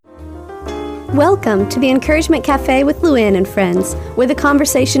Welcome to the Encouragement Cafe with Luann and friends, where the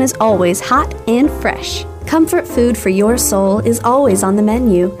conversation is always hot and fresh. Comfort food for your soul is always on the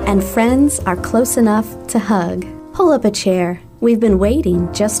menu, and friends are close enough to hug. Pull up a chair. We've been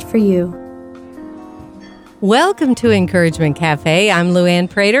waiting just for you. Welcome to Encouragement Cafe. I'm Luann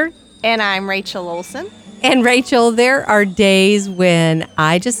Prater. And I'm Rachel Olson. And Rachel, there are days when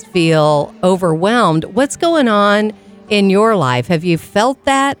I just feel overwhelmed. What's going on in your life? Have you felt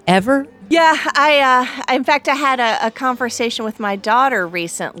that ever? Yeah, I had a conversation with my daughter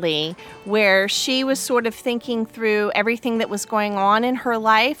recently where she was sort of thinking through everything that was going on in her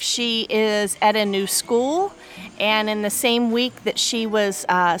life. She is at a new school, and in the same week that she was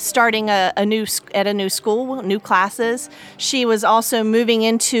starting at a new school, new classes, she was also moving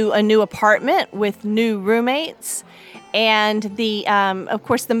into a new apartment with new roommates. And of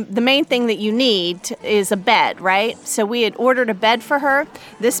course, the main thing that you need is a bed, right? So we had ordered a bed for her.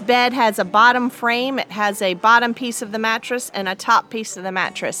 This bed has a bottom frame. It has a bottom piece of the mattress and a top piece of the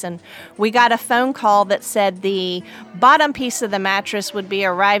mattress. And we got a phone call that said the bottom piece of the mattress would be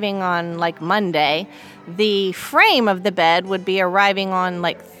arriving on like Monday. The frame of the bed would be arriving on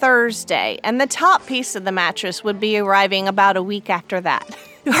like Thursday. And the top piece of the mattress would be arriving about a week after that.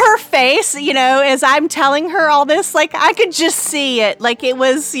 Her face, as I'm telling her all this, like I could just see it, like it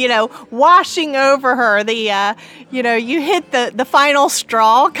was, washing over her. You hit the final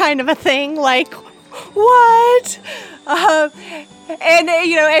straw kind of a thing, like, what?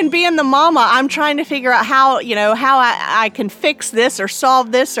 And being the mama, I'm trying to figure out how I can fix this or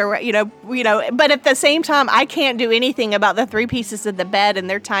solve this or, but at the same time, I can't do anything about the three pieces of the bed and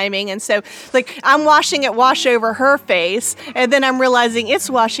their timing. And so like I'm watching it wash over her face, and then I'm realizing it's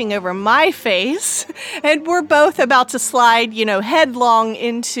washing over my face, and we're both about to slide, headlong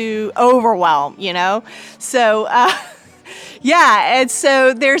into overwhelm, So, yeah. And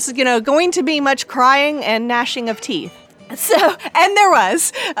so there's, going to be much crying and gnashing of teeth. So, and there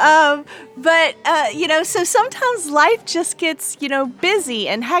was, so sometimes life just gets, busy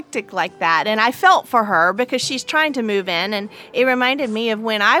and hectic like that. And I felt for her because she's trying to move in. And it reminded me of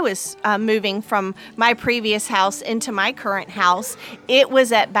when I was moving from my previous house into my current house. It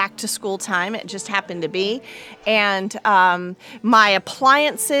was at back to school time. It just happened to be. And my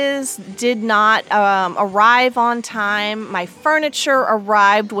appliances did not arrive on time. My furniture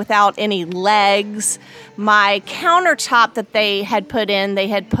arrived without any legs. My countertop that they had put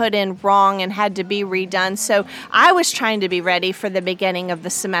in wrong and had to be redone. So I was trying to be ready for the beginning of the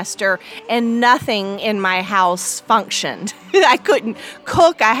semester, and nothing in my house functioned. I couldn't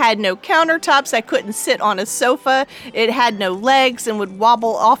cook. I had no countertops. I couldn't sit on a sofa. It had no legs and would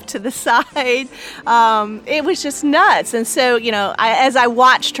wobble off to the side. It was just nuts. And so, as I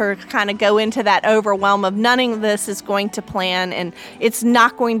watched her kind of go into that overwhelm of none of this is going to plan and it's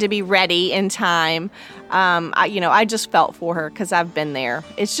not going to be ready in time, I just felt for her because I've been there.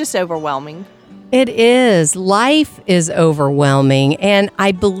 It's just overwhelming. It is. Life is overwhelming. And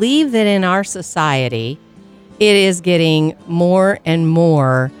I believe that in our society, it is getting more and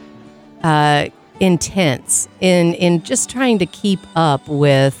more intense in just trying to keep up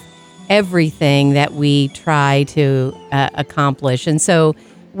with everything that we try to accomplish. And so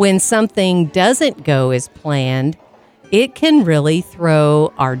when something doesn't go as planned, it can really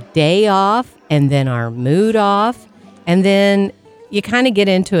throw our day off and then our mood off. And then you kind of get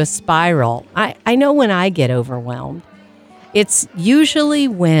into a spiral. I know when I get overwhelmed, it's usually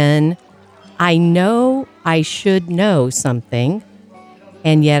when I know I should know something,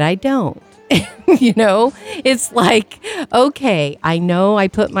 and yet I don't. It's like, okay, I know I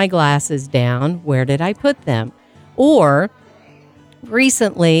put my glasses down. Where did I put them? Or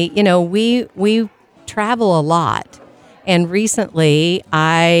recently, we travel a lot. And recently,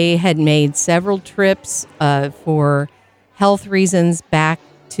 I had made several trips for health reasons back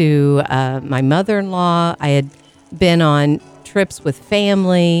to my mother-in-law. I had been on trips with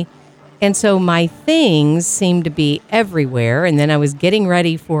family. And so my things seemed to be everywhere. And then I was getting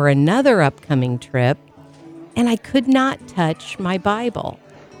ready for another upcoming trip, and I could not touch my Bible.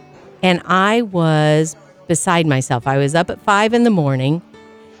 And I was beside myself. I was up at 5 a.m,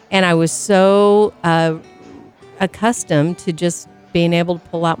 and I was so accustomed to just being able to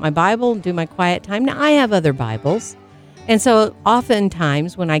pull out my Bible and do my quiet time. Now, I have other Bibles. And so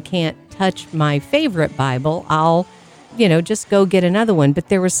oftentimes when I can't touch my favorite Bible, I'll just go get another one. But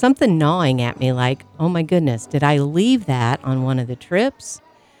there was something gnawing at me like, oh my goodness, did I leave that on one of the trips?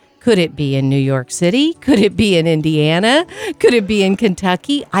 Could it be in New York City? Could it be in Indiana? Could it be in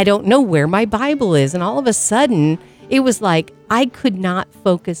Kentucky? I don't know where my Bible is. And all of a sudden, it was like I could not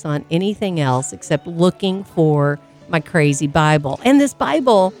focus on anything else except looking for my crazy Bible. And this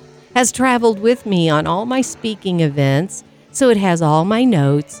Bible has traveled with me on all my speaking events. So it has all my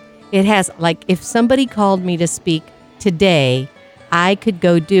notes. It has, like, if somebody called me to speak today, I could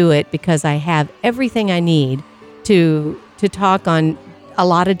go do it because I have everything I need to talk on a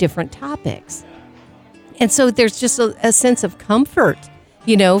lot of different topics. And so there's just a sense of comfort,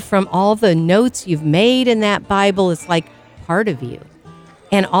 from all the notes you've made in that Bible. It's like part of you.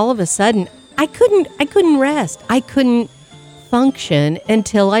 And all of a sudden, I couldn't rest. I couldn't function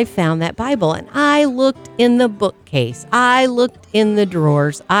until I found that Bible. And I looked in the bookcase. I looked in the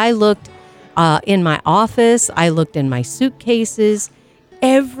drawers. I looked in my office. I looked in my suitcases.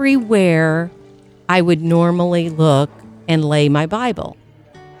 Everywhere I would normally look and lay my Bible.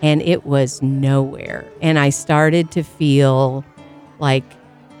 And it was nowhere. And I started to feel like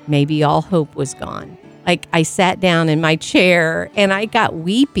maybe all hope was gone. Like, I sat down in my chair and I got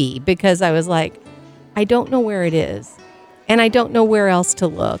weepy because I was like, I don't know where it is. And I don't know where else to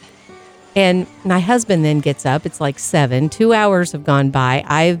look. And my husband then gets up. It's like 7. 2 hours have gone by.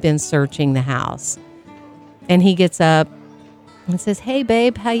 I've been searching the house. And he gets up and says, "Hey,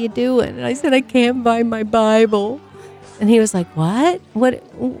 babe, how you doing?" And I said, "I can't find my Bible." And he was like, "What?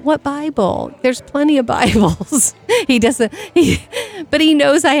 What Bible? There's plenty of Bibles." But he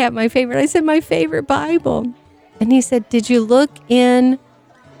knows I have my favorite. I said, "My favorite Bible." And he said, "Did you look in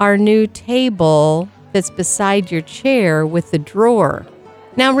our new table that's beside your chair with the drawer?"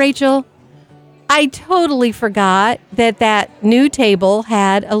 Now, Rachel, I totally forgot that new table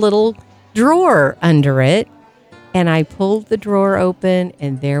had a little drawer under it. And I pulled the drawer open,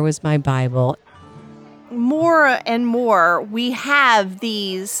 and there was my Bible. More and more, we have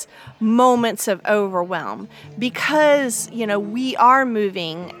these moments of overwhelm because, we are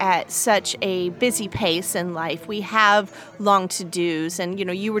moving at such a busy pace in life. We have long to-dos, and,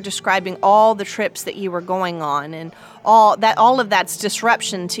 you were describing all the trips that you were going on, and all of that's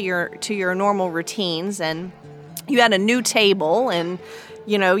disruption to your normal routines. And you had a new table, and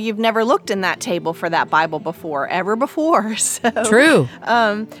you've never looked in that table for that Bible ever before. So True.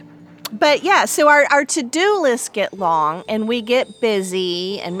 But yeah, so our to-do lists get long and we get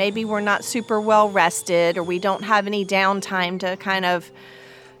busy, and maybe we're not super well rested, or we don't have any downtime to kind of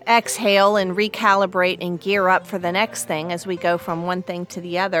exhale and recalibrate and gear up for the next thing as we go from one thing to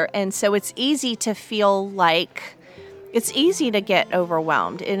the other. And so it's easy to feel like it's easy to get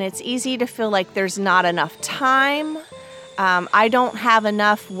overwhelmed, and it's easy to feel like there's not enough time. I don't have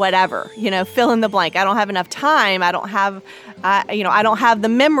enough whatever, fill in the blank. I don't have enough time. I don't have, I don't have the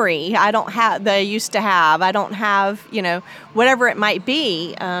memory. I don't have that I used to have. I don't have, whatever it might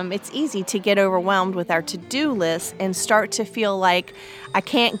be. It's easy to get overwhelmed with our to-do list and start to feel like I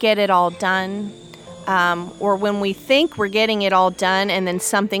can't get it all done. Or when we think we're getting it all done and then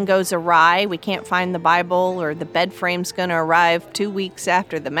something goes awry, we can't find the Bible, or the bed frame's going to arrive 2 weeks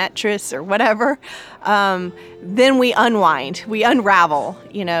after the mattress or whatever, then we unwind, we unravel,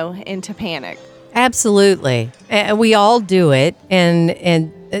 into panic. Absolutely. We all do it.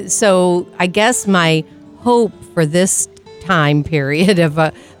 And so I guess my hope for this time period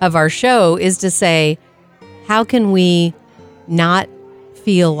of our show is to say, how can we not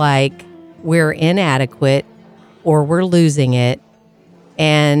feel like we're inadequate or we're losing it?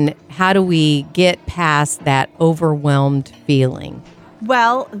 And how do we get past that overwhelmed feeling?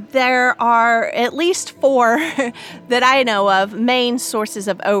 Well, there are at least 4 that I know of main sources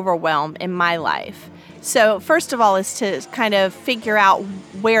of overwhelm in my life. So first of all is to kind of figure out,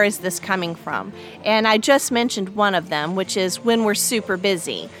 where is this coming from? And I just mentioned one of them, which is when we're super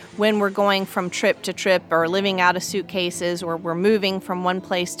busy, when we're going from trip to trip or living out of suitcases, or we're moving from one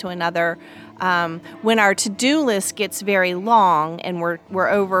place to another. When our to-do list gets very long and we're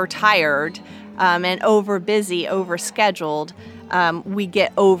overtired and over busy, over scheduled, we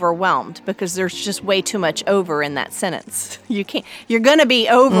get overwhelmed because there's just way too much over in that sentence. You're going to be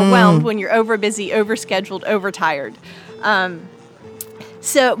overwhelmed when you're over busy, over scheduled, overtired. But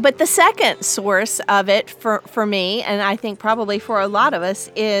the second source of it for me, and I think probably for a lot of us,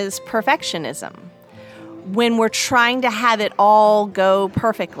 is perfectionism. When we're trying to have it all go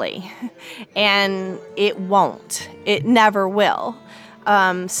perfectly, and it won't. It never will.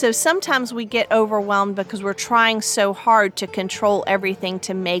 So sometimes we get overwhelmed because we're trying so hard to control everything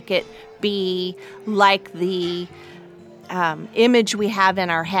to make it be like the image we have in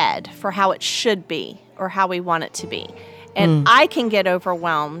our head for how it should be or how we want it to be. And I can get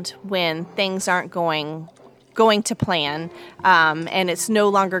overwhelmed when things aren't going to plan, and it's no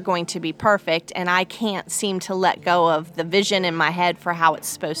longer going to be perfect, and I can't seem to let go of the vision in my head for how it's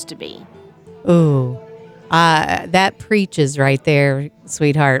supposed to be. Ooh. That preaches right there,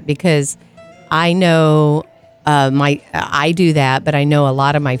 sweetheart, because I know I do that, but I know a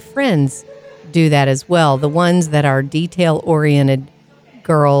lot of my friends do that as well. The ones that are detail-oriented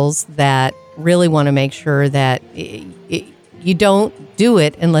girls that really want to make sure that you don't do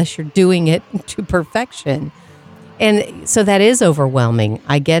it unless you're doing it to perfection. And so that is overwhelming.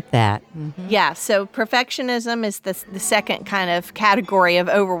 I get that. Mm-hmm. Yeah, so perfectionism is the second kind of category of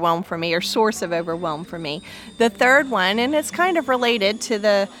overwhelm for me, or source of overwhelm for me. The third one, and it's kind of related to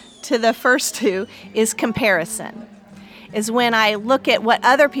the first two, is comparison. Is when I look at what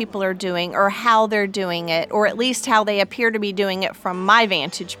other people are doing, or how they're doing it, or at least how they appear to be doing it from my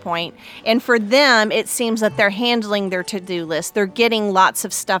vantage point. And for them, it seems that they're handling their to-do list. They're getting lots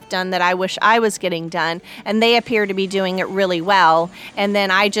of stuff done that I wish I was getting done, and they appear to be doing it really well. And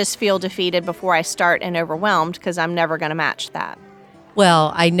then I just feel defeated before I start and overwhelmed because I'm never going to match that.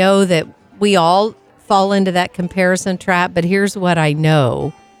 Well, I know that we all fall into that comparison trap, but here's what I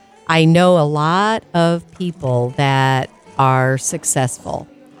know. I know a lot of people that are successful,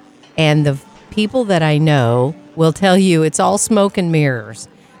 and the people that I know will tell you it's all smoke and mirrors,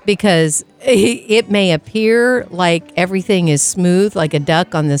 because it may appear like everything is smooth like a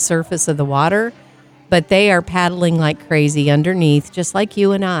duck on the surface of the water, but they are paddling like crazy underneath, just like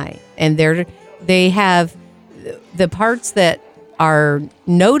you and I. And they have the parts that are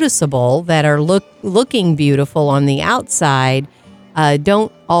noticeable, that are looking beautiful on the outside,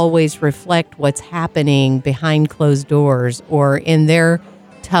 don't always reflect what's happening behind closed doors or in their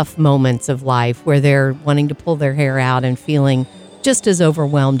tough moments of life where they're wanting to pull their hair out and feeling just as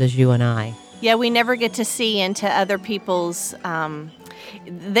overwhelmed as you and I. Yeah, we never get to see into other people's,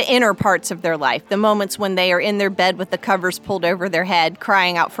 the inner parts of their life, the moments when they are in their bed with the covers pulled over their head,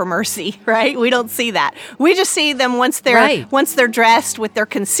 crying out for mercy, right? We don't see that. We just see them once they're dressed with their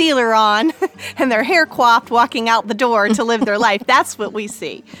concealer on and their hair coiffed, walking out the door to live their life. That's what we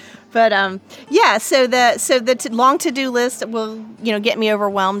see. But so the long to-do list will get me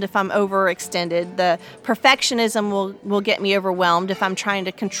overwhelmed if I'm overextended. The perfectionism will get me overwhelmed if I'm trying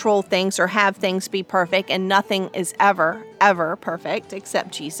to control things or have things be perfect, and nothing is ever perfect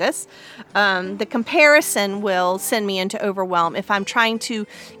except Jesus. The comparison will send me into overwhelm if I'm trying to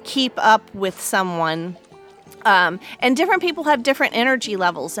keep up with someone. And different people have different energy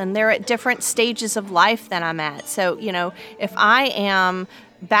levels, and they're at different stages of life than I'm at. So, if I am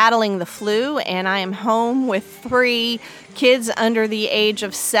battling the flu and I am home with 3 kids under the age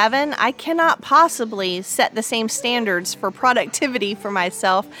of 7, I cannot possibly set the same standards for productivity for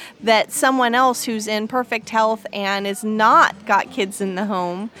myself that someone else who's in perfect health and is not got kids in the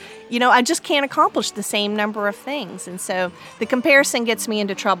home. I just can't accomplish the same number of things. And so the comparison gets me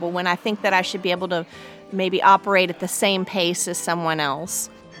into trouble when I think that I should be able to maybe operate at the same pace as someone else.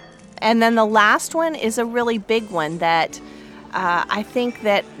 And then the last one is a really big one that I think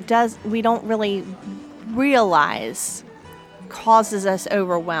that we don't really realize causes us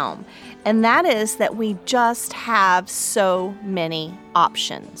overwhelm. And that is that we just have so many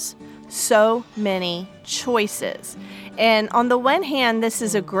options, so many choices. And on the one hand, this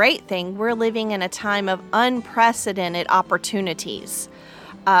is a great thing. We're living in a time of unprecedented opportunities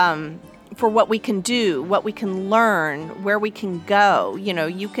for what we can do, what we can learn, where we can go.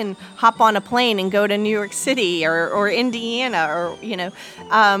 You can hop on a plane and go to New York City or Indiana, or,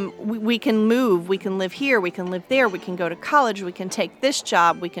 we can move, we can live here, we can live there, we can go to college, we can take this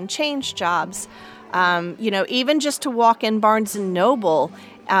job, we can change jobs. Even just to walk in Barnes & Noble,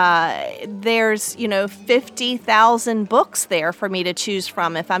 there's, 50,000 books there for me to choose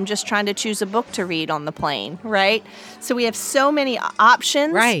from if I'm just trying to choose a book to read on the plane, right? So we have so many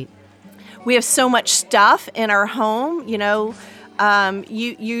options. Right. We have so much stuff in our home.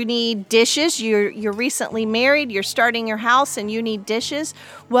 You need dishes. You're recently married. You're starting your house, and you need dishes.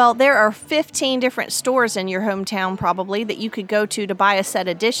 Well, there are 15 different stores in your hometown probably that you could go to buy a set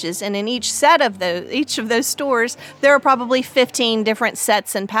of dishes, and in each of those stores, there are probably 15 different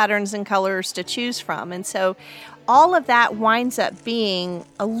sets and patterns and colors to choose from. And so all of that winds up being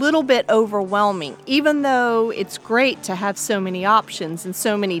a little bit overwhelming, even though it's great to have so many options and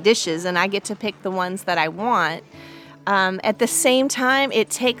so many dishes, and I get to pick the ones that I want. At the same time, it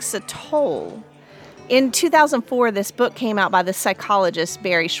takes a toll. In 2004, this book came out by the psychologist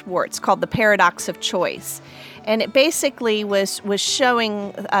Barry Schwartz called The Paradox of Choice. And it basically was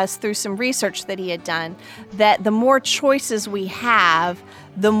showing us through some research that he had done that the more choices we have,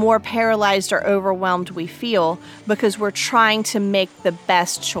 the more paralyzed or overwhelmed we feel because we're trying to make the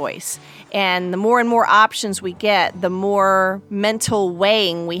best choice. And the more and more options we get, the more mental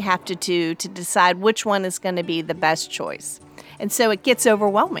weighing we have to do to decide which one is going to be the best choice. And so it gets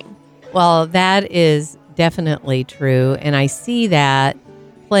overwhelming. Well, that is definitely true. And I see that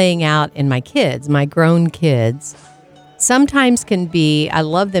playing out in my kids, my grown kids, sometimes can be, I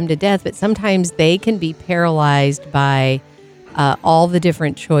love them to death, but sometimes they can be paralyzed by all the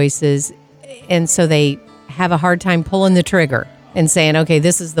different choices. And so they have a hard time pulling the trigger and saying, okay,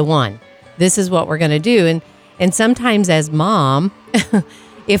 this is the one. This is what we're going to do. And sometimes as mom,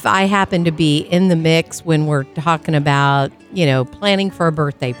 if I happen to be in the mix when we're talking about, planning for a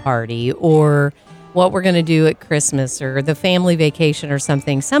birthday party or what we're going to do at Christmas or the family vacation or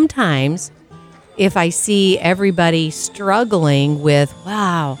something, sometimes if I see everybody struggling with,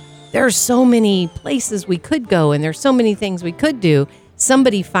 wow, there's so many places we could go and there's so many things we could do,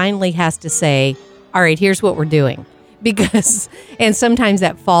 somebody finally has to say, all right, here's what we're doing. And sometimes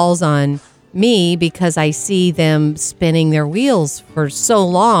that falls on me because I see them spinning their wheels for so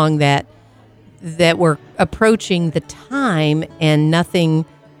long that we're approaching the time and nothing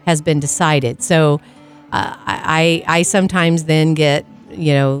has been decided. So I sometimes then get,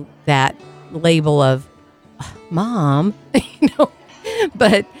 that label of mom,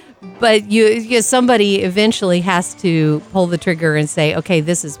 but somebody eventually has to pull the trigger and say, okay,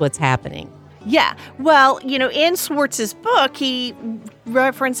 this is what's happening. Yeah. Well, in Schwartz's book, he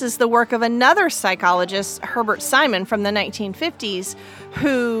references the work of another psychologist, Herbert Simon, from the 1950s,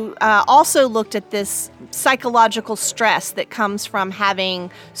 who also looked at this psychological stress that comes from having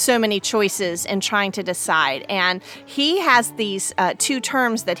so many choices and trying to decide. And he has these two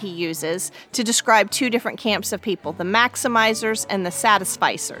terms that he uses to describe two different camps of people, the maximizers and the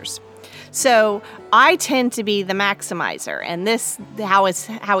satisficers. So I tend to be the maximizer, and this how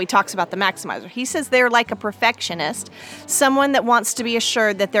he talks about the maximizer. He says they're like a perfectionist, someone that wants to be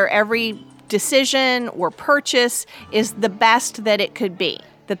assured that their every decision or purchase is the best that it could be,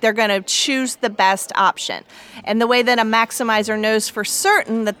 that they're going to choose the best option. And the way that a maximizer knows for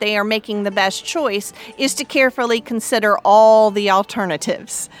certain that they are making the best choice is to carefully consider all the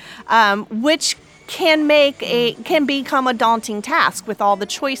alternatives, which can become a daunting task with all the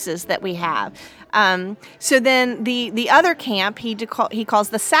choices that we have. So then the other camp he calls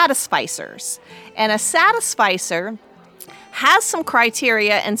the satisficers. And a satisficer has some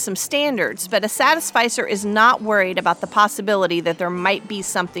criteria and some standards, but a satisficer is not worried about the possibility that there might be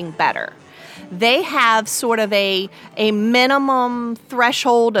something better. They have sort of a minimum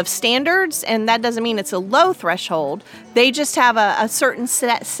threshold of standards, and that doesn't mean it's a low threshold. They just have a certain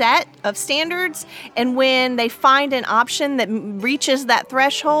set of standards, and when they find an option that reaches that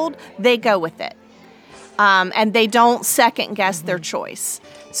threshold, they go with it. And they don't second guess their choice.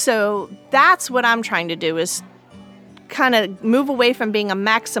 So that's what I'm trying to do, is kind of move away from being a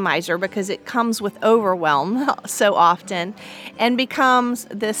maximizer, because it comes with overwhelm so often, and becomes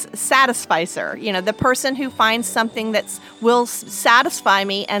this satisficer, the person who finds something that will satisfy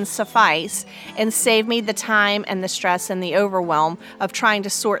me and suffice and save me the time and the stress and the overwhelm of trying to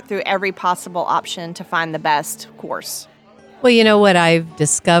sort through every possible option to find the best course. Well, what I've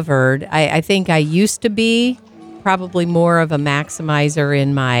discovered, I think I used to be probably more of a maximizer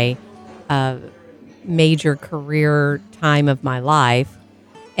in my major career time of my life.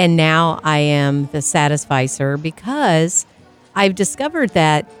 And now I am the satisficer, because I've discovered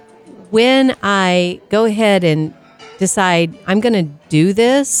that when I go ahead and decide I'm going to do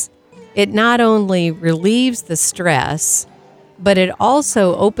this, it not only relieves the stress, but it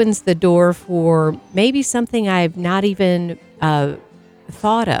also opens the door for maybe something I've not even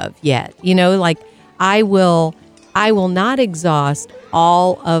thought of yet. Like I will not exhaust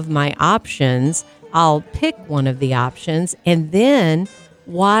all of my options. I'll pick one of the options and then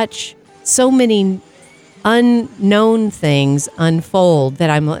watch so many unknown things unfold that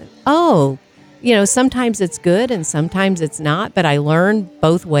I'm like, oh, sometimes it's good and sometimes it's not, but I learn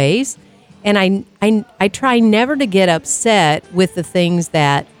both ways. And I try never to get upset with the things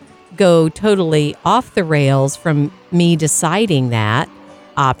that go totally off the rails from me deciding that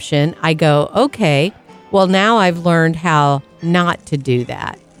option. I go, okay, well, now I've learned how not to do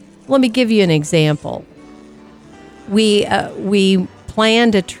that. Let me give you an example. We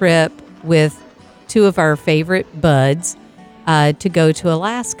planned a trip with two of our favorite buds to go to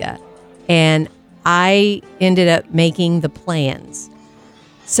Alaska, and I ended up making the plans.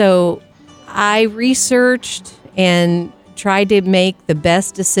 So I researched and tried to make the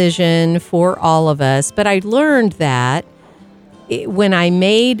best decision for all of us, but I learned that when I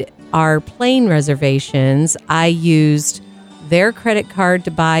made our plane reservations, I used their credit card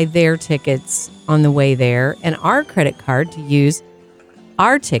to buy their tickets on the way there and our credit card to use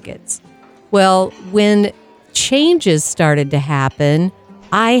our tickets. Well, when changes started to happen,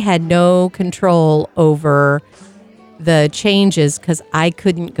 I had no control over the changes because I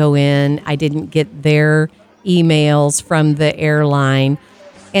couldn't go in. I didn't get their emails from the airline.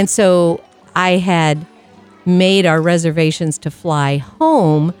 And so I had made our reservations to fly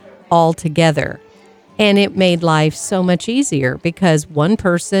home all together. And it made life so much easier because one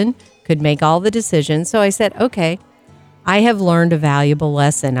person could make all the decisions. So I said, okay, I have learned a valuable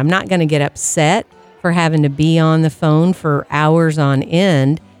lesson. I'm not going to get upset for having to be on the phone for hours on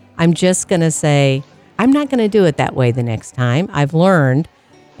end. I'm just going to say, I'm not going to do it that way the next time. I've learned,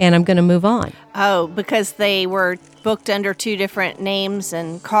 and I'm going to move on. Oh, because they were booked under two different names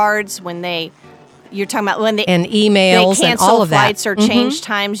and cards you're talking about when and emails they and all of that. Flights or changed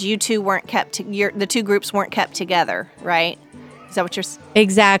times. You two weren't the two groups weren't kept together, right? Is that what you're saying?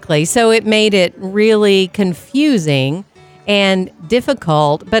 Exactly. So it made it really confusing and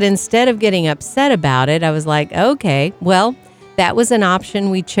difficult. But instead of getting upset about it, I was like, okay, well, that was an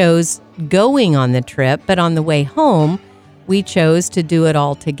option. We chose going on the trip, but on the way home, we chose to do it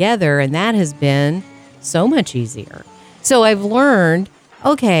all together. And that has been so much easier. So I've learned,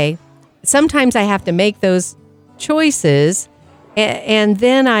 okay, sometimes I have to make those choices, and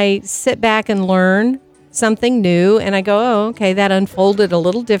then I sit back and learn something new, and I go, oh, okay, that unfolded a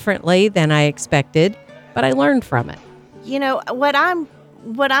little differently than I expected, but I learned from it. You know, what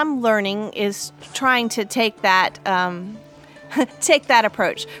I'm learning is trying to take that take that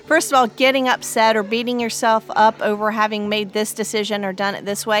approach. First of all, getting upset or beating yourself up over having made this decision or done it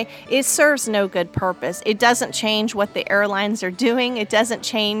this way, it serves no good purpose. It doesn't change what the airlines are doing. It doesn't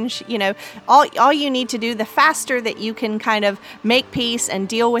change, all you need to do, the faster that you can kind of make peace and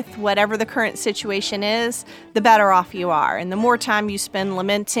deal with whatever the current situation is, the better off you are. And the more time you spend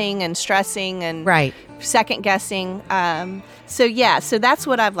lamenting and stressing and second guessing. So that's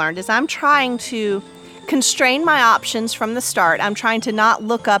what I've learned is I'm trying to constrain my options from the start. I'm trying to not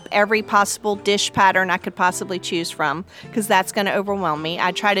look up every possible dish pattern I could possibly choose from because that's going to overwhelm me.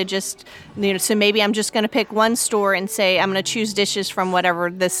 I try to just, so maybe I'm just going to pick one store and say I'm going to choose dishes from whatever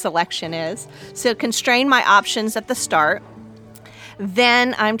this selection is. So constrain my options at the start.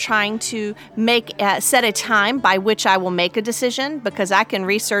 Then I'm trying to set a time by which I will make a decision because I can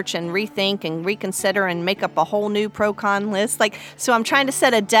research and rethink and reconsider and make up a whole new pro-con list. So I'm trying to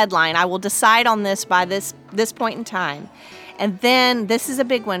set a deadline. I will decide on this by this point in time. And then this is a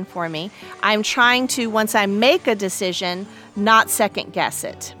big one for me. I'm trying to, once I make a decision, not second guess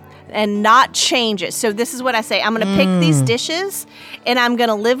it and not change it. So this is what I say. I'm going to pick these dishes and I'm going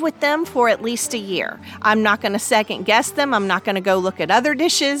to live with them for at least a year. I'm not going to second guess them. I'm not going to go look at other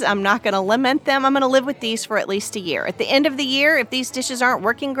dishes. I'm not going to lament them. I'm going to live with these for at least a year. At the end of the year, if these dishes aren't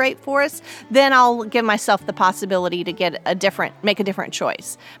working great for us, then I'll give myself the possibility to make a different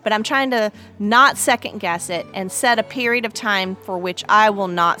choice. But I'm trying to not second guess it and set a period of time for which I will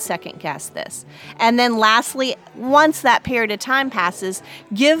not second guess this. And then lastly, once that period of time passes,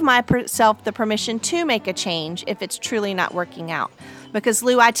 give myself the permission to make a change if it's truly not working out. Because,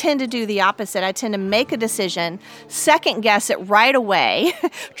 Lou, I tend to do the opposite. I tend to make a decision, second guess it right away,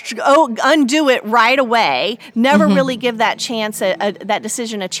 undo it right away, never really give that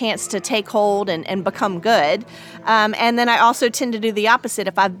decision a chance to take hold and become good. And then I also tend to do the opposite.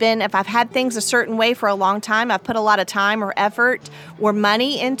 If I've had things a certain way for a long time, I've put a lot of time or effort or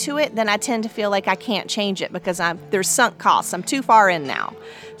money into it, then I tend to feel like I can't change it because there's sunk costs. I'm too far in now.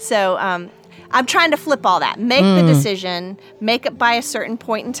 So I'm trying to flip all that. Make the decision, make it by a certain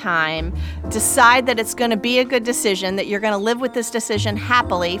point in time, decide that it's going to be a good decision, that you're going to live with this decision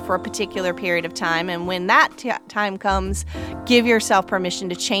happily for a particular period of time. And when that time comes, give yourself permission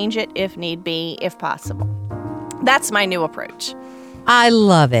to change it if need be, if possible. That's my new approach. I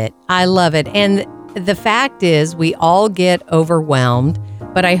love it. I love it. And the fact is, we all get overwhelmed,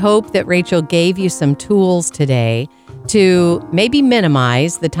 but I hope that Rachel gave you some tools today to maybe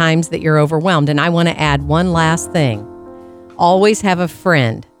minimize the times that you're overwhelmed. And I want to add one last thing. Always have a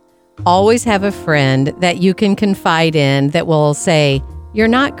friend. Always have a friend that you can confide in that will say, you're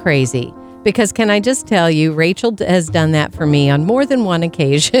not crazy. Because can I just tell you, Rachel has done that for me on more than one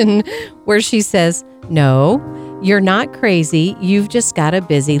occasion where she says, no, you're not crazy. You've just got a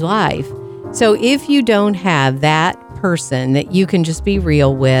busy life. So if you don't have that person that you can just be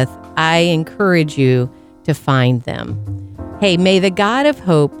real with, I encourage you to find them. Hey, may the God of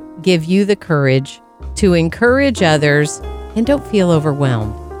hope give you the courage to encourage others and don't feel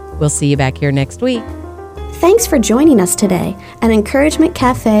overwhelmed. We'll see you back here next week. Thanks for joining us today at Encouragement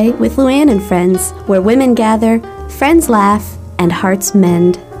Cafe with Luann and friends, where women gather, friends laugh, and hearts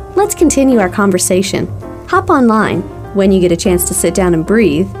mend. Let's continue our conversation. Hop online when you get a chance to sit down and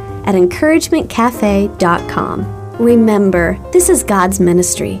breathe at encouragementcafe.com. Remember, this is God's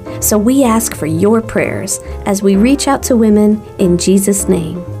ministry, so we ask for your prayers as we reach out to women in Jesus'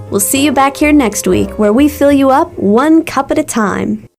 name. We'll see you back here next week where we fill you up one cup at a time.